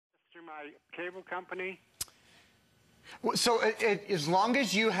through my cable company? So as long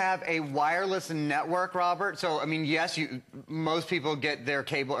as you have a wireless network, Robert, so I mean, yes, most people get their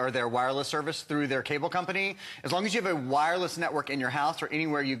cable or their wireless service through their cable company. As long as you have a wireless network in your house or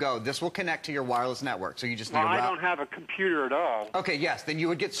anywhere you go, this will connect to your wireless network. So you just need I don't have a computer at all. Okay, yes, then you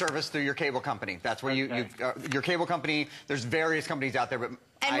would get service through your cable company. That's where your cable company, there's various companies out there, but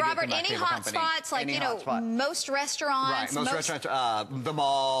and Robert, any hot spots, like, most restaurants. Right, most restaurants, the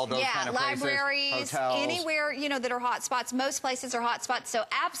mall, those kind of places. Libraries, hotels. Anywhere, that are hot spots. Most places are hot spots, so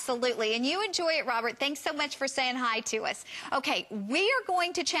absolutely. And you enjoy it, Robert. Thanks so much for saying hi to us. Okay, we are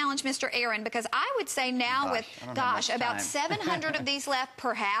going to challenge Mr. Aaron, because I would say now about 700 of these left,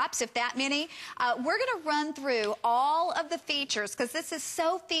 perhaps, if that many. We're going to run through all of the features, because this is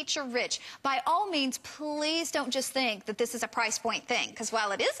so feature-rich. By all means, please don't just think that this is a price point thing, because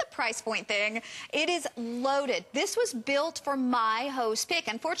while it is a price point thing, it is loaded. This was built for my host pick.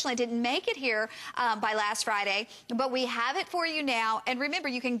 Unfortunately, it didn't make it here by last Friday, but we have it for you now. And remember,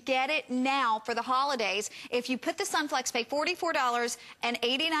 you can get it now for the holidays. If you put this on FlexPay,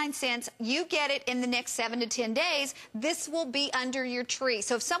 $44.89, you get it in the next 7 to 10 days. This will be under your tree.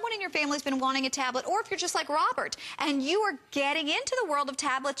 So if someone in your family has been wanting a tablet, or if you're just like Robert and you are getting into the world of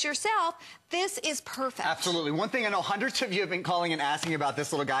tablets yourself, this is perfect. Absolutely. One thing I know, hundreds of you have been calling and asking about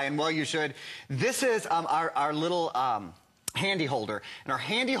this little guy, and well, you should. This is our little handy holder, and our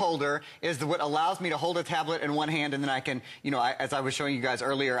handy holder is what allows me to hold a tablet in one hand, and then I can, as I was showing you guys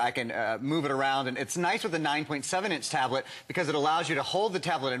earlier, I can move it around. And it's nice with a 9.7-inch tablet because it allows you to hold the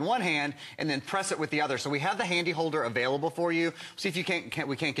tablet in one hand and then press it with the other. So we have the handy holder available for you. See if you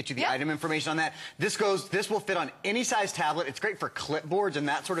we can't get you the item information on that. This will fit on any size tablet. It's great for clipboards and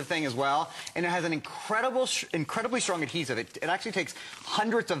that sort of thing as well. And it has an incredibly strong adhesive. It actually takes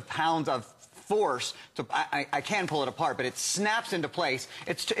hundreds of pounds of force. So I can pull it apart, but it snaps into place.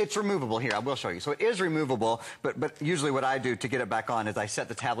 It's removable here. I will show you. So it is removable, but usually what I do to get it back on is I set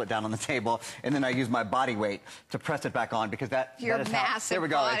the tablet down on the table, and then I use my body weight to press it back on, because your massive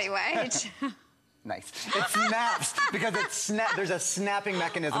body weight. Nice. It snaps because there's a snapping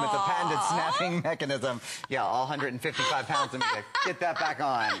mechanism. It's a patented snapping mechanism. Yeah, all 155 pounds of me to get that back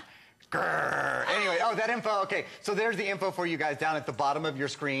on. Grrr. Anyway, that info. Okay, so there's the info for you guys down at the bottom of your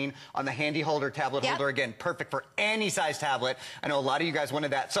screen on the handy holder, tablet holder. Again, perfect for any size tablet. I know a lot of you guys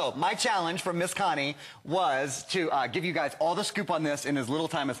wanted that. So my challenge from Miss Connie was to give you guys all the scoop on this in as little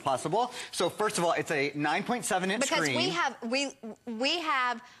time as possible. So first of all, it's a 9.7-inch screen. Because we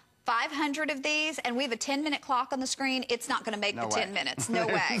have 500 of these, and we have a 10-minute clock on the screen. It's not going to make 10 minutes. No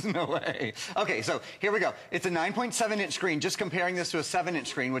way. No way. Okay, so here we go. It's a 9.7-inch screen. Just comparing this to a 7-inch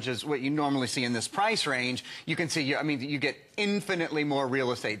screen, which is what you normally see in this price range, you can see, you get infinitely more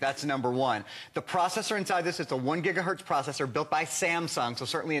real estate. That's number one. The processor inside this, it's a 1 gigahertz processor built by Samsung, so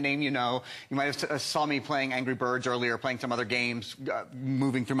certainly a name you know. You might have saw me playing Angry Birds earlier, playing some other games,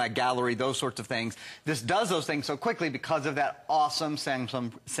 moving through my gallery, those sorts of things. This does those things so quickly because of that awesome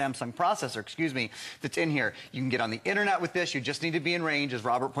Samsung processor, that's in here. You can get on the internet with this. You just need to be in range. As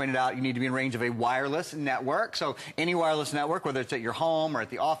Robert pointed out, you need to be in range of a wireless network. So any wireless network, whether it's at your home or at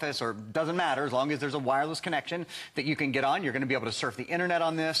the office, or doesn't matter, as long as there's a wireless connection that you can get on, you're going to be able to surf the internet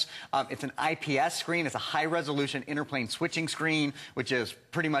on this. It's an IPS screen. It's a high-resolution interplane switching screen, which is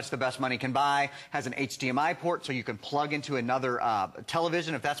pretty much the best money can buy. Has an HDMI port, so you can plug into another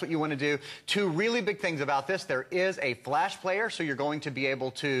television if that's what you want to do. Two really big things about this. There is a flash player, so you're going to be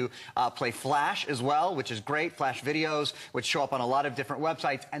able to play Flash as well, which is great. Flash videos, which show up on a lot of different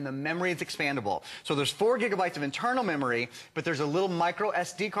websites, and the memory is expandable. So there's 4 gigabytes of internal memory, but there's a little micro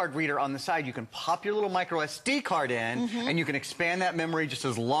SD card reader on the side. You can pop your little micro SD card in, and you can expand that memory just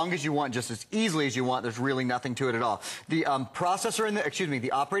as long as you want, just as easily as you want. There's really nothing to it at all. The processor in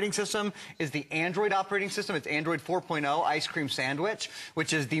the operating system is the Android operating system. It's Android 4.0 Ice Cream Sandwich,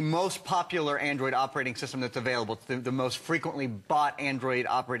 which is the most popular Android operating system that's available. It's the most frequently bought Android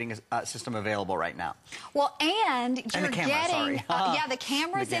operating system available right now. Well, and you're getting, the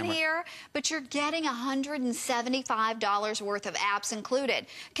camera's in here, but you're getting $175 worth of apps included.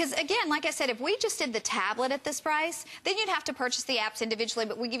 Because again, like I said, if we just did the tablet at this price, then you'd have to purchase the apps individually,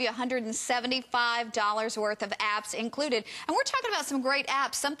 but we give you $175 worth of apps included. And we're talking about some great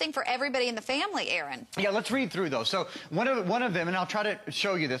apps, something for everybody in the family, Aaron. Yeah, let's read through those. So one of them, and I'll try to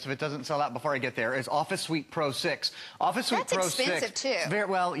show you this if it doesn't sell out before I get there, is Office Suite Pro 6. Office Suite Pro 6. That's expensive too.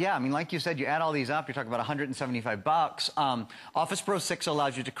 Well, yeah, I mean, like you said, you add all these up, you're talking about $175. Office Pro 6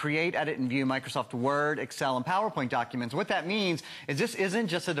 allows you to create, edit, and view Microsoft Word, Excel, and PowerPoint documents. What that means is this isn't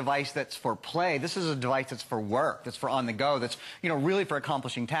just a device that's for play. This is a device that's for work, that's for on the go, that's, you know, really for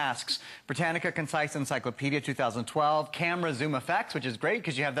accomplishing tasks. Britannica Concise Encyclopedia 2012, camera zoom effects, which is great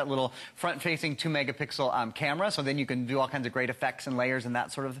because you have that little front-facing 2-megapixel camera, so then you can do all kinds of great effects and layers and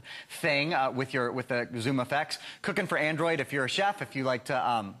that sort of thing with the zoom effects. Cooking for Android, if you're a chef, if you like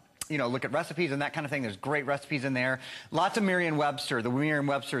to you know, look at recipes and that kind of thing. There's great recipes in there. Lots of Merriam-Webster. The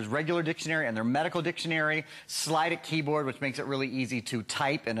Merriam-Webster's regular dictionary and their medical dictionary. Slide it keyboard, which makes it really easy to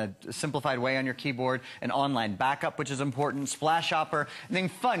type in a simplified way on your keyboard. An online backup, which is important. Splash Shopper. And then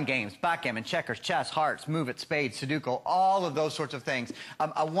fun games. Backgammon, checkers, chess, hearts, move it, spades, Sudoku, all of those sorts of things.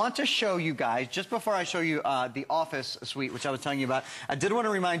 I want to show you guys, just before I show you the Office suite, which I was telling you about, I did want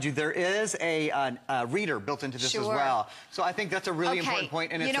to remind you there is a reader built into this as well. So I think that's a really important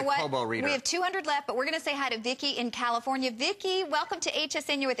point, and it's a Kobo reader. We have 200 left, but we're going to say hi to Vicki in California. Vicki, welcome to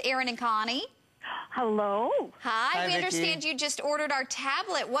HSN. You're with Aaron and Connie. Hello. Hi. We Vicki. understand you just ordered our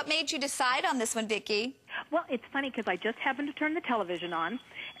tablet. What made you decide on this one, Vicki? Well, it's funny because I just happened to turn the television on,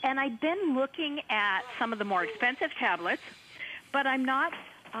 and I've been looking at some of the more expensive tablets, but I'm not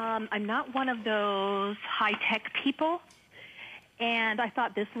one of those high-tech people. And I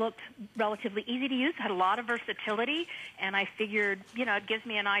thought this looked relatively easy to use, had a lot of versatility, and I figured, you know, it gives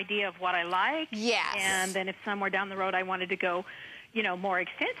me an idea of what I like. Yes. And then if somewhere down the road I wanted to go, you know, more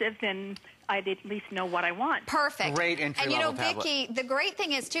expensive, then I'd at least know what I want. Perfect. Great entry-level tablet. And, you know, Vicki, the great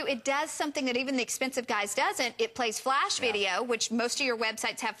thing is, too, it does something that even the expensive guys doesn't. It plays flash video, which most of your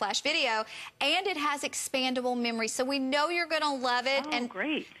websites have flash video, and it has expandable memory. So we know you're going to love it. Oh, and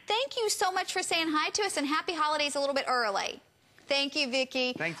great. Thank you so much for saying hi to us, and happy holidays a little bit early. Thank you,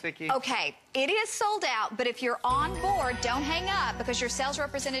 Vicki. Thanks, Vicki. Okay, it is sold out, but if you're on board, don't hang up because your sales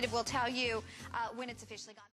representative will tell you when it's officially gone.